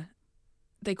 Yeah,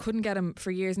 they couldn't get him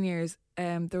for years and years.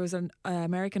 There was an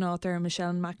American author,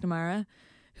 Michelle McNamara,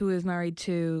 who was married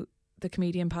to the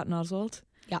comedian Patton Oswalt.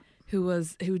 Yeah.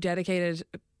 Who dedicated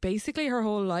basically her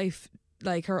whole life,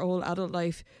 like her whole adult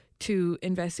life, to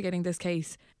investigating this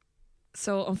case.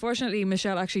 So unfortunately,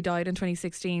 Michelle actually died in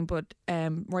 2016, but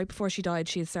right before she died,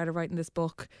 she had started writing this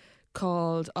book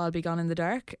called I'll Be Gone in the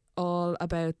Dark, all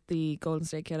about the Golden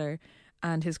State Killer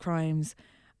and his crimes.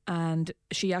 And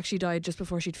she actually died just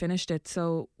before she'd finished it.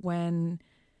 So when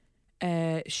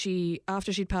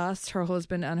after she'd passed, her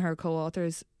husband and her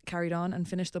co-authors carried on and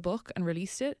finished the book and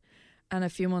released it. And a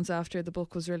few months after the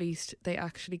book was released, they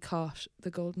actually caught the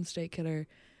Golden State Killer,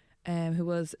 who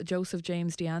was Joseph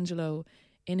James D'Angelo.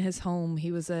 In his home,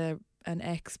 he was an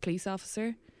ex-police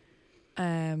officer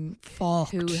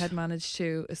Fucked. who had managed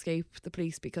to escape the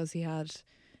police because he was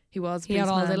a He had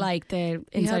all the policeman. the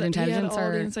He inside had intelligence, all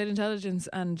or the inside intelligence,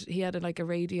 and he had a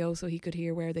radio so he could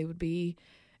hear where they would be.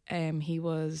 He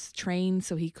was trained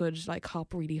so he could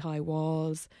hop really high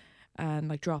walls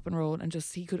and drop and roll, and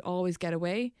just he could always get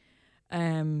away.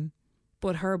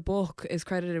 But her book is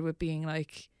credited with being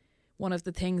one of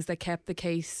the things that kept the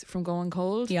case from going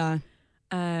cold. yeah.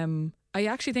 I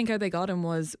actually think how they got him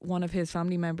was one of his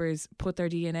family members put their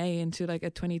DNA into a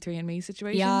 23andMe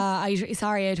situation. Yeah,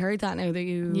 I'd heard that now that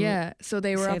you. Yeah, so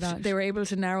they were say that. they were able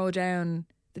to narrow down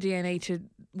the DNA to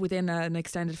within an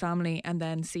extended family and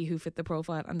then see who fit the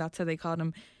profile, and that's how they caught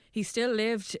him. He still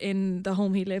lived in the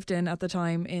home he lived in at the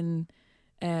time in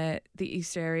the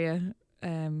East area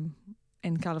in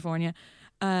California,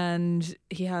 and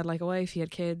he had a wife, he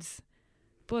had kids,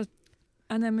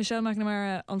 and then Michelle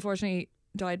McNamara unfortunately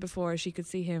died before she could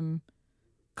see him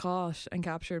caught and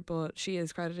captured, but she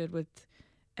is credited with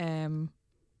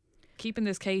keeping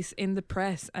this case in the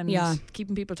press and Yeah.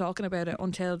 keeping people talking about it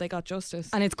until they got justice.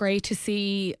 And it's great to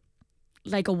see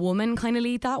a woman kind of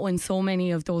lead that when so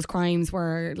many of those crimes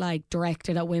were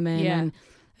directed at women. Yeah. And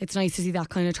it's nice to see that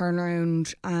kind of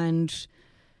turnaround and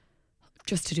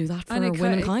just to do that for And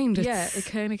womankind. it It's-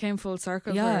 kind of came full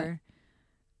circle Yeah. for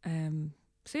her.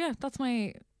 So yeah, that's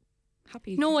my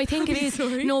happy. No, I think it happy is.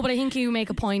 story. No, but I think you make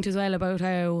a point as well about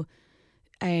how,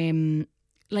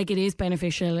 it is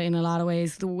beneficial in a lot of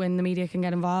ways when the media can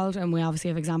get involved, and we obviously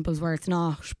have examples where it's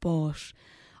not. But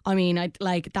I mean,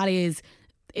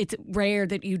 it's rare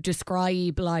that you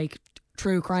describe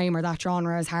true crime or that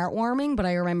genre as heartwarming. But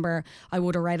I remember I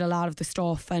would have read a lot of the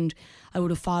stuff, and I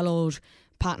would have followed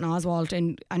Patton Oswalt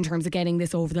in terms of getting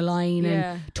this over the line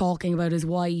Yeah. and talking about his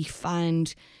wife,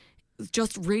 and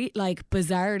just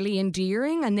bizarrely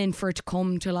endearing, and then for it to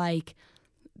come to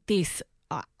this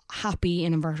happy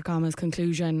in inverted commas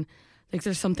conclusion,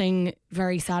 there's something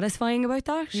very satisfying about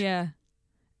that. Yeah,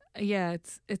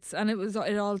 it's and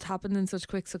it all happened in such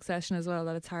quick succession as well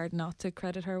that it's hard not to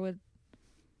credit her with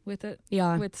it.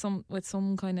 Yeah. with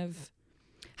some kind of.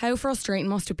 How frustrating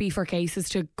must it be for cases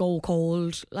to go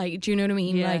cold? Do you know what I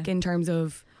mean? Yeah. In terms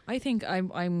of, I think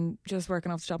I'm just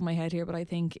working off the top of my head here, but I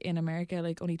think in America,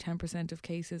 only 10% of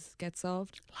cases get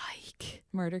solved.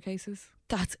 Murder cases.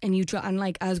 that's, and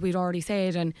as we'd already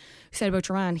said, and said about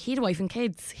your man, he had a wife and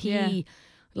kids. He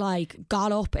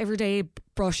got up every day,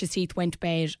 brushed his teeth, went to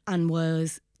bed, and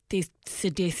was this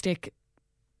sadistic,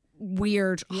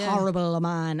 weird, Yeah. horrible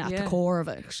man at the Yeah. core of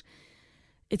it.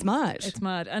 It's mad. It's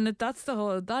mad, and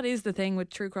that is the thing with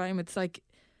true crime. It's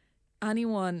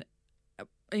anyone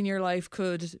in your life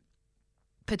could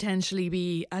potentially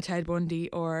be a Ted Bundy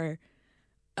or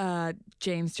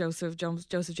Joseph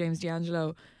James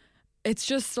D'Angelo. It's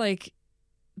just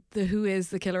the who is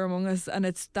the killer among us, and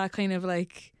it's that kind of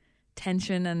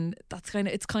tension, and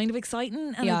it's kind of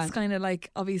exciting, and Yeah. it's kind of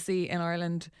obviously in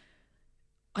Ireland,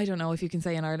 I don't know if you can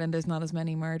say in Ireland there's not as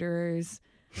many murderers.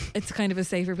 It's kind of a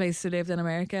safer place to live than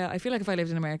America. I feel if I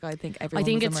lived in America, I'd think everyone I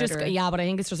think was it's a just murderer. but I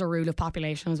think it's just a rule of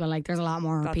population as well. There's a lot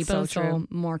more That's people, so true.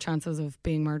 more chances of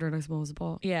being murdered, I suppose.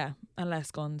 But Yeah, and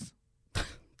less guns.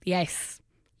 yes,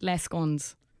 less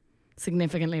guns,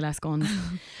 significantly less guns.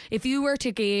 If you were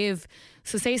to give,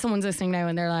 so say someone's listening now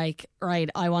and they're like, right,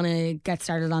 I want to get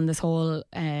started on this whole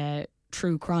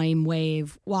true crime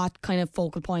wave. What kind of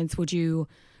focal points would you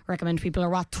recommend to people, or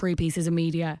what 3 pieces of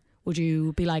media would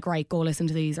you be like, right, go listen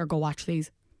to these or go watch these?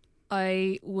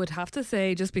 I would have to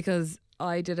say, just because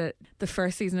I did it, the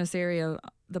first season of Serial,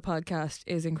 the podcast,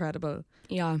 is incredible.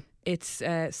 Yeah. It's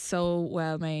so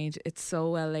well made. It's so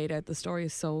well laid out. The story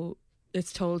is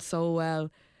it's told so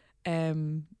well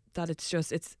that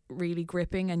it's really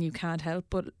gripping and you can't help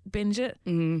but binge it.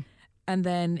 Mm-hmm. And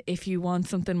then if you want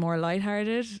something more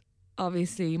lighthearted,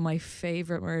 obviously My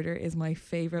Favourite Murder is my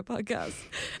favourite podcast.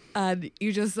 And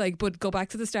you just like, but go back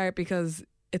to the start, because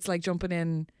it's like jumping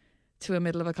in to a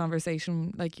middle of a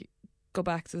conversation. Like, go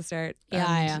back to the start.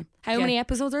 Yeah. How many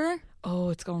episodes are there? Oh,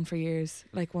 it's gone for years.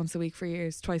 Like once a week for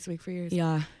years, twice a week for years.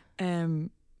 Yeah.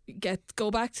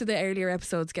 Go back to the earlier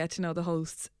episodes, get to know the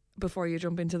hosts before you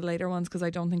jump into the later ones, because I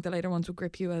don't think the later ones will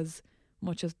grip you as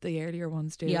much as the earlier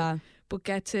ones do. Yeah. But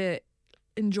get to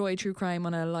enjoy true crime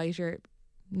on a lighter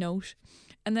note.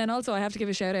 And then also I have to give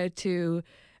a shout out to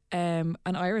an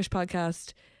Irish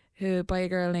podcast by a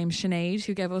girl named Sinead,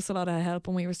 who gave us a lot of help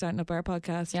when we were starting up our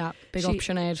podcast. Yeah, big up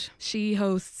Sinead. She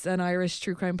hosts an Irish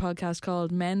true crime podcast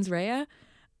called Mens Rea,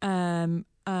 and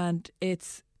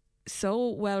it's so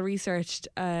well researched.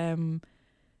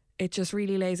 It just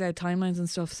really lays out timelines and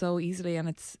stuff so easily, and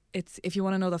it's if you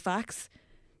want to know the facts,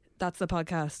 that's the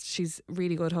podcast. She's a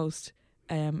really good host.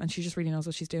 And she just really knows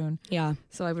what she's doing. Yeah.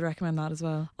 So I would recommend that as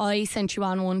well. I sent you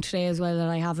on one today as well that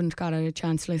I haven't got a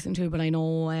chance to listen to, but I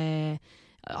know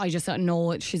I just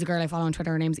know she's a girl I follow on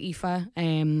Twitter. Her name's Aoife.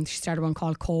 She started one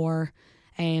called Core,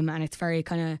 and it's very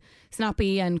kind of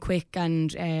snappy and quick,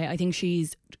 and I think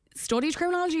she's studied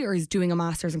criminology or is doing a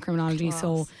master's in criminology. Class.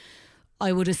 So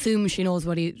I would assume she knows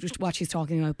what she's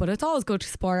talking about. But it's always good to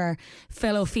support our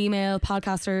fellow female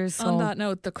podcasters. So. On that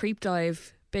note, the Creep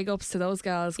Dive, big ups to those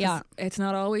gals. Yeah, it's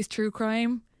not always true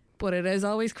crime, but it is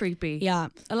always creepy. Yeah,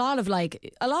 a lot of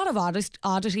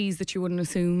oddities that you wouldn't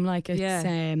assume. Like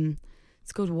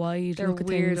it's good wide. They're look at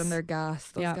weird things. and they're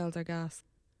gas. Those gals are gas.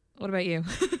 What about you?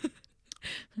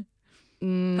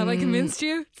 Have I convinced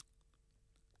you?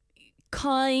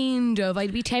 Kind of.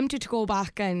 I'd be tempted to go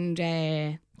back and.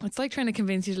 It's like trying to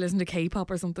convince you to listen to K-pop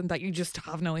or something that you just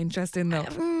have no interest in, though.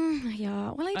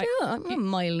 Yeah, well, I do. I'm a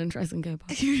mild interest in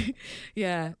K-pop.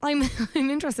 Yeah, I'm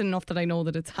interested enough that I know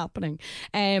that it's happening.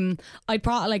 I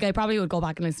probably would go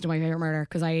back and listen to My Favourite Murder,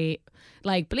 because I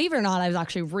believe it or not, I was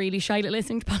actually really shy at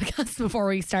listening to podcasts before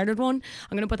we started one.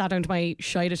 I'm going to put that down to my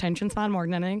shy attention span more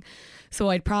than anything. So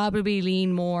I'd probably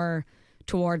lean more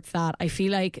towards that. I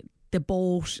feel like the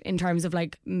boat in terms of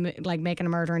like making a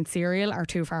murder and Serial are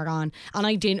too far gone, and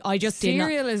I just didn't.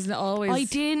 Serial is always. I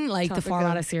didn't like the topical.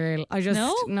 format of Serial. I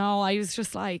was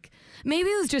just like, maybe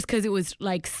it was just because it was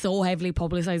like so heavily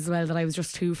publicised as well that I was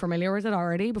just too familiar with it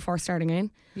already before starting in.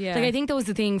 Yeah, like I think that was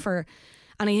the thing and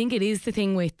I think it is the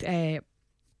thing with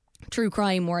true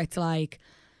crime, where it's like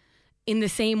in the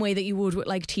same way that you would with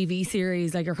like TV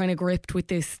series, like you're kind of gripped with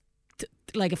this.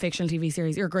 Like a fictional TV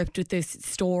series, you're gripped with this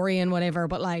story and whatever,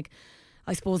 but like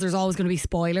I suppose there's always going to be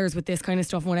spoilers with this kind of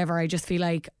stuff and whatever. I just feel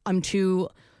like I'm too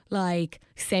like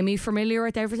semi-familiar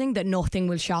with everything that nothing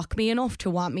will shock me enough to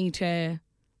want me to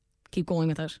keep going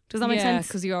with it. Does that make sense?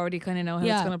 Because you already kind of know how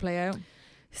it's going to play out.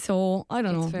 So I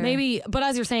don't know, fair. maybe, but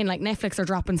as you're saying, like Netflix are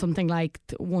dropping something like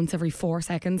once every 4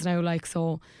 seconds now, like,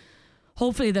 so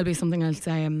hopefully there'll be something else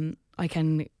I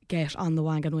can get on the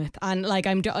wagon with, and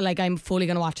I'm fully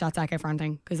going to watch that Zac Efron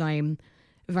thing because I'm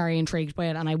very intrigued by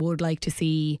it, and I would like to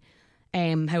see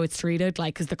how it's treated,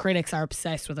 like, because the critics are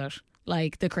obsessed with it.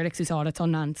 Like the critics who saw it at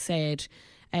Sundance said,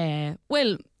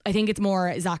 well, I think it's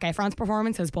more Zac Efron's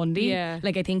performance as Bundy. Yeah,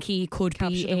 like I think he could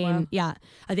be in. Well. Yeah,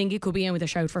 I think he could be in with a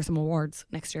shout for some awards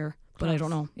next year, but I don't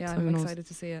know. Yeah, so I'm excited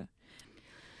to see it.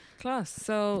 Class.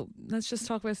 So let's just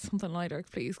talk about something lighter,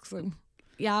 please, because I'm.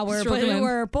 Yeah,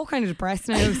 we're both kind of depressed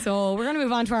now, so we're going to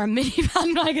move on to our mini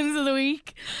bandwagons of the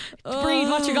week. Breed,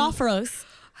 what you got for us?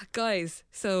 Guys,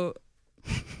 so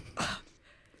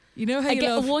you know how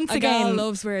a gal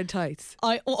loves wearing tights.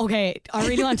 I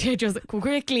really want to just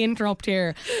quickly interrupt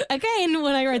here. Again,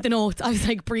 when I read the notes, I was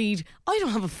like, Breed, I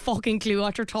don't have a fucking clue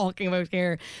what you're talking about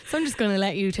here, so I'm just going to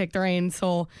let you take the reins.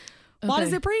 So what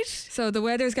is it, Breed? So the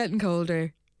weather's getting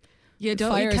colder. You don't.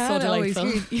 Fire you is so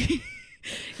delightful.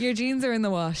 Your jeans are in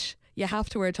the wash. You have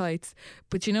to wear tights.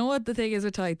 But you know what the thing is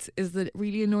with tights? Is the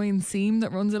really annoying seam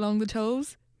that runs along the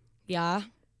toes. Yeah.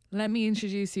 Let me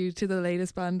introduce you to the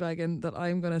latest bandwagon that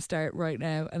I'm going to start right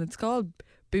now. And it's called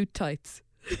boot tights.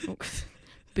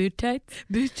 Boot tights?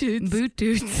 Boot toots. Boot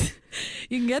toots.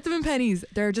 You can get them in pennies.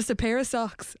 They're just a pair of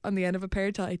socks on the end of a pair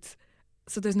of tights.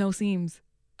 So there's no seams.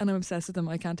 and I'm obsessed with them.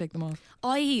 I can't take them off.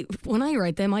 When I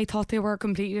read them, I thought they were a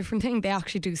completely different thing. They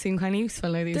actually do seem kind of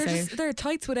useful now these days. They're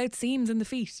tights without seams in the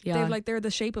feet. Yeah. They're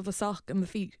the shape of a sock in the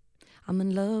feet. I'm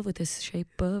in love with this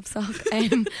shape of sock.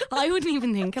 I wouldn't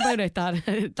even think about it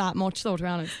that much though, to be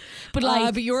honest. But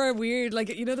like, but you're weird. Like,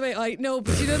 you know the way I but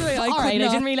you know the way I. All could right, not,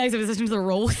 I didn't realise it was listening to the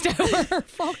roast hour.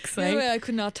 Fuck's you know the sake. way I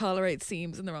could not tolerate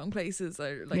seams in the wrong places.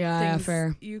 Or like Yeah, things,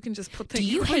 fair. You can just put Do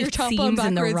things. you put your hate top on seams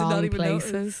in the backwards and not wrong even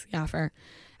places? notice. Yeah, fair.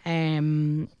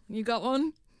 You got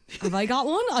one? Have I got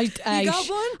one? You got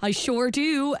one? I sure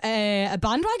do. A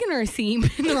bandwagon or a seam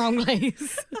in the wrong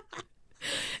place.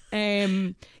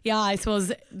 Yeah, I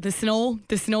suppose the snow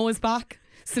is back.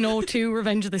 Snow 2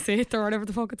 Revenge of the Sith or whatever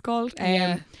the fuck it's called.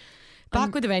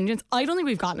 Back with a vengeance. I don't think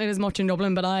we've gotten it as much in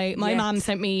Dublin, but my mum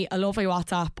sent me a lovely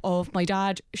WhatsApp of my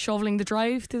dad shoveling the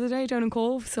drive the other day down in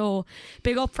Cove. So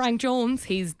big up Frank Jones.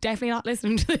 He's definitely not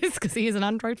listening to this because he has an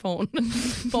Android phone.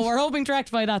 But we're hoping to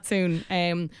rectify that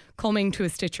soon. Coming to a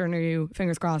Stitcher near you,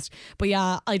 fingers crossed. But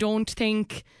yeah, I don't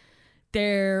think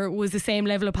there was the same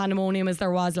level of pandemonium as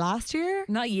there was last year.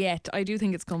 Not yet. I do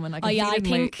think it's coming. I can feel I it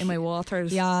think in my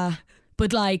waters. Yeah.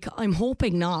 But like, I'm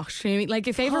hoping not. You know, like,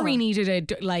 if ever we needed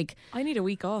it, like, I need a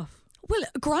week off. well,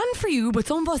 grand for you, but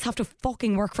some of us have to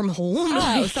fucking work from home. Oh,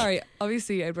 like. sorry.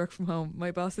 Obviously, I'd work from home.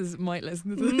 My bosses might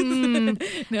listen to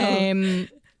this. No.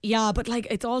 Yeah, but like,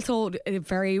 it's also a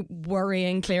very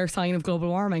worrying, clear sign of global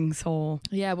warming. So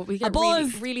Yeah, but we a get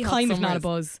buzz, really hot kind of not a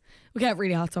summers. buzz. We get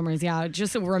really hot summers, yeah.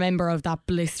 Just a remember of that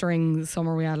blistering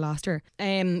summer we had last year.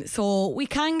 So we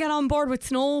can get on board with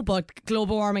snow, but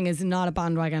global warming is not a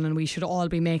bandwagon, and we should all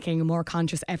be making more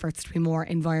conscious efforts to be more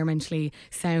environmentally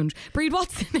sound. Breed,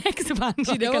 what's the next bandwagon?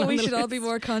 Do you know what on we the should all list? be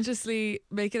more consciously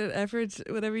making an effort,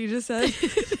 whatever you just said?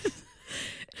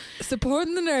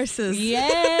 Supporting the nurses.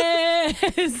 Yes.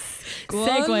 Go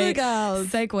on, the gals.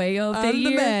 Segue of the And the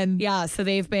year. men. Yeah, so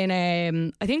they've been.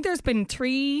 I think there's been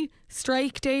 3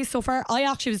 strike days so far. I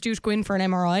actually was due to go in for an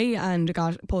MRI and it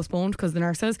got postponed because of the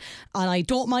nurses, and I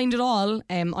don't mind at all.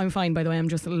 I'm fine, by the way. I'm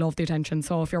just love the attention.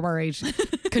 So if you're worried,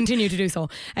 continue to do so.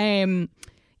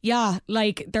 Yeah,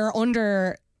 like they're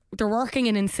working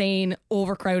in insane,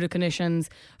 overcrowded conditions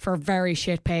for very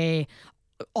shit pay.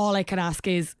 All I can ask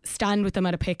is stand with them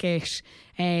at a picket.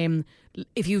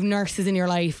 If you've nurses in your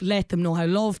life, let them know how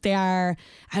loved they are,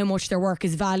 how much their work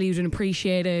is valued and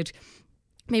appreciated.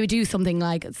 Maybe do something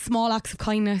like small acts of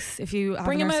kindness if you have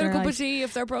Bring a them nurse out in a your cup life. of tea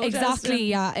if they're protesting. Exactly,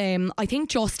 yeah. I think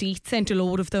Just Eat sent a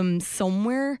load of them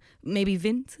somewhere, maybe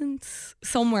Vincent's,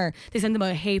 somewhere. They sent them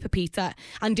a heap of pizza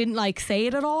and didn't like say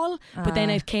it at all, but then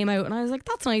it came out and I was like,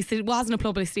 that's nice. It wasn't a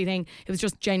publicity thing, it was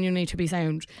just genuinely to be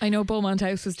sound. I know Beaumont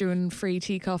House was doing free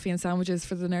tea, coffee and sandwiches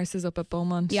for the nurses up at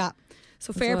Beaumont. Yeah,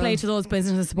 so fair well. play to those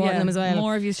businesses supporting them as well.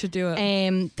 More of you should do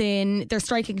it. Then they're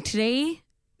striking today,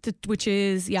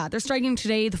 they're striking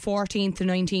today, the 14th, the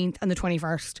 19th and the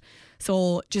 21st.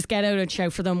 So just get out and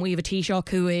shout for them. We have a Taoiseach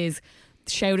who is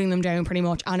shouting them down pretty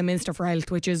much, and a Minister for Health,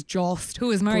 which is just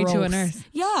Who is married to a gross. nurse.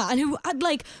 Yeah, and who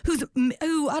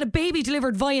had a baby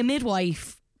delivered via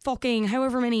midwife fucking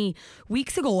however many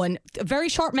weeks ago, and a very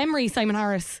short memory, Simon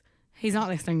Harris. He's not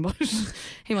listening, but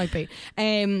he might be.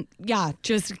 Yeah,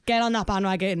 just get on that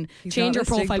bandwagon. He's change your not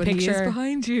listening, profile but he is picture.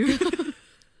 behind you.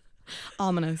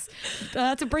 Ominous.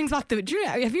 That brings back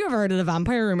have you ever heard of the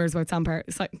vampire rumours about about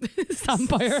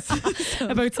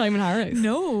Simon Harris?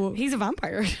 No. He's a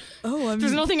vampire. Oh,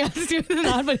 There's nothing else to do than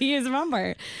that, but he is a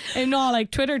vampire. And no,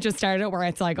 like Twitter just started where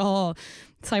it's like, oh,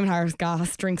 Simon Harris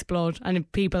gas, drinks blood,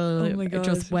 and people Oh my are God.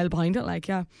 just well behind it. Like,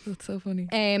 yeah, That's so funny.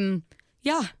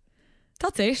 yeah,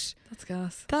 that's it. That's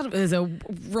gas. That is a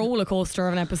roller coaster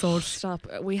of an episode. Stop.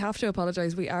 We have to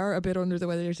apologise. We are a bit under the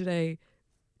weather today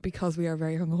because we are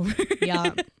very hungover.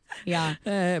 Yeah.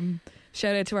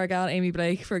 Shout out to our gal Amy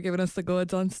Blake for giving us the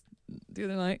goods on the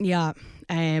other night. Yeah.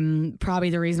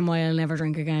 Probably the reason why I'll never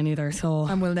drink again either. So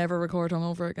And we'll never record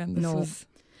hungover again. This No. was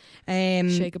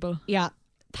shakeable. shakeable. Yeah.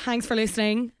 Thanks for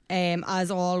listening.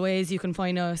 As always, you can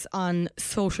find us on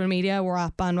social media. We're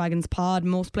at Bandwagons Pod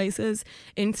most places.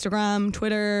 Instagram,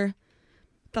 Twitter.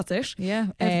 That's it. Yeah.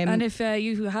 And if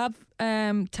you have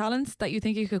talents that you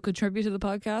think you could contribute to the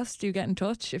podcast, do get in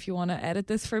touch. If you want to edit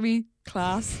this for me,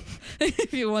 class.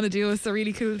 If you want to do us a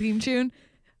really cool theme tune,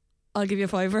 I'll give you a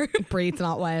 $5. Breathe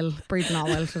not well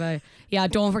today. Yeah,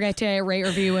 don't forget to rate,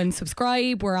 review and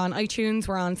subscribe. We're on iTunes,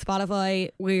 we're on Spotify,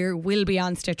 we'll be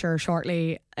on Stitcher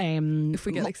shortly. If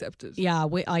we get accepted. Yeah,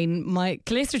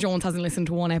 Calista Jones hasn't listened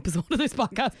to one episode of this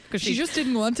podcast because She just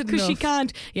didn't want it because she enough.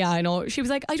 can't. Yeah, I know. She was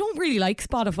like, I don't really like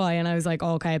Spotify, and I was like,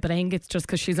 okay, but I think it's just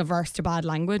because she's averse to bad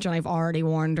language, and I've already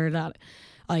warned her that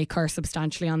I curse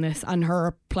substantially on this. And her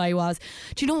reply was,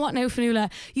 do you know what now,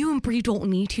 Fionnuala? You and Brie don't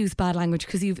need to use bad language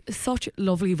because you've such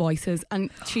lovely voices. And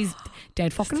she's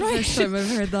dead fucking right. First time I've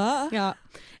heard that. Yeah.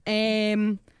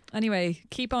 Anyway,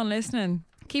 keep on listening.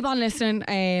 Keep on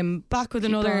listening. Back with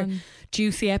another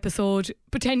juicy episode,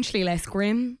 potentially less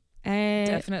grim.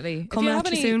 Definitely. Coming if you have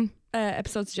at you any soon.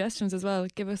 Episode suggestions as well,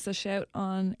 give us a shout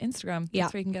on Instagram. Yeah.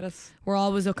 That's where you can get us. We're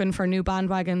always looking for new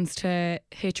bandwagons to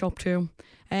hitch up to.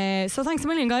 So thanks a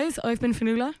million, guys. I've been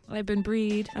Fionnuala. I've been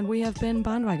Breed. And we have been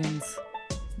Bandwagons.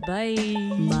 Bye.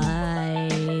 Bye.